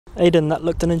Aden, that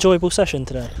looked an enjoyable session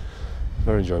today.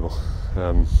 Very enjoyable.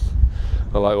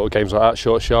 I like little games like that,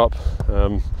 short, sharp,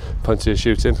 plenty of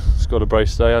shooting. Scored a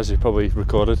brace today, as you probably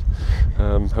recorded.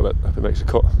 Hope it makes a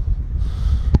cut.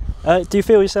 Do you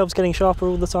feel yourselves getting sharper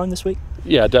all the time this week?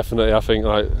 Yeah, definitely. I think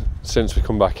since we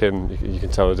come back in, you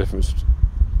can tell the difference,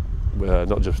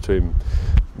 not just between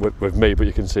with me, but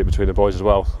you can see it between the boys as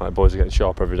well. Boys are getting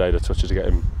sharper every day. The touches are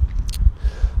getting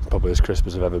probably as crisp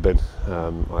as they've ever been.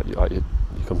 Like you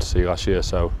come to see last year,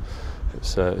 so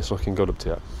it's looking good up to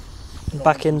yet.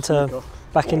 Back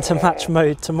into match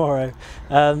mode tomorrow.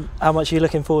 How much are you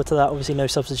looking forward to that? Obviously, no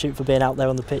substitute for being out there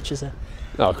on the pitch, is there?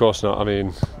 No, of course not. I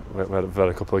mean, we've had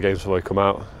a couple of games before we come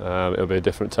out. It'll be a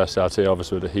different test out here,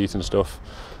 obviously with the heat and stuff,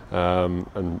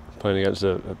 and playing against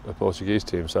a Portuguese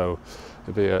team. So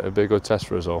it'll be a good test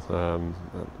for us all.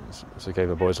 It's a game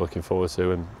the boys are looking forward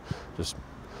to, and just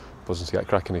buzzing to get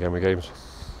cracking again with games.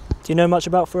 Do you know much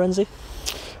about Farense?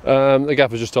 The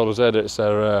gaffer just told us that it's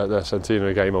their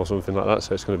centenary game or something like that,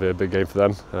 so it's going to be a big game for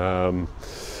them.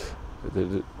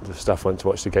 The staff went to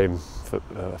watch the game.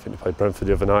 I think they played Brentford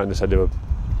the other night, and they said they were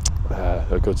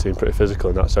a good team, pretty physical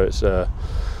and that. So it's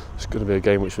going to be a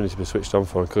game which we need to be switched on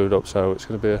for and clued up. So it's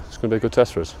going to be a good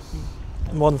test for us.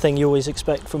 And one thing you always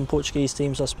expect from Portuguese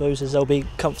teams, I suppose, is they'll be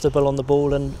comfortable on the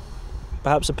ball and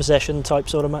perhaps a possession type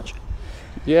sort of match.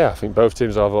 Yeah, I think both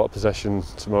teams will have a lot of possession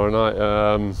tomorrow night.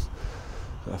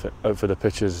 I think hopefully the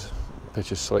pitch is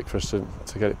slick for us to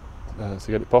get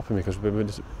it popping, because we've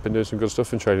been doing some good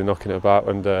stuff in training, knocking it about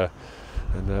and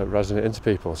razzing it into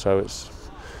people. So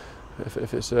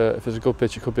if it's a good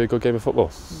pitch, it could be a good game of football.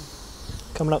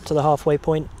 Coming up to the halfway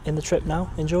point in the trip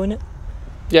now, enjoying it?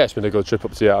 Yeah, it's been a good trip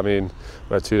up to yet. I mean,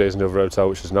 we had 2 days in the other hotel,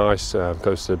 which was nice,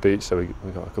 close to the beach, so we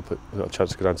got a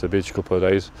chance to go down to the beach a couple of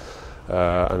days,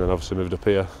 and then obviously moved up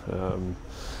here.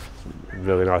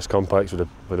 Really nice complex with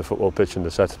a football pitch and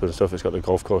the setup and stuff. It's got the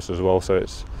golf course as well, so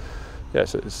it's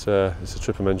a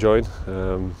trip I'm enjoying.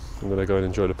 I'm going to go and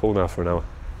enjoy the pool now for an hour.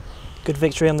 Good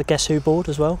victory on the Guess Who board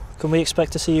as well. Can we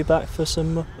expect to see you back for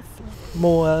some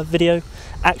more video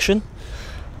action?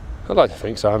 I'd like to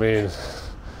think so. I mean,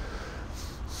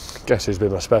 Guess Who's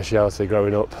been my speciality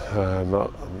growing up. I'm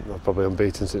probably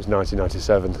unbeaten since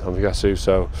 1997 on the Guess Who,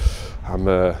 so I'm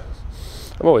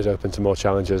always open to more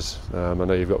challenges. I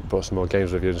know you've brought some more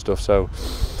games with you and stuff, so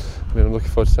I mean, I'm looking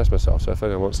forward to test myself. So if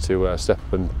anyone wants to step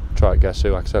up and try at Guess Who,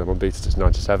 like I said, I'm unbeaten since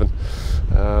 '97,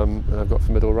 and I've got a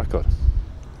formidable record.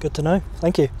 Good to know.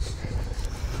 Thank you.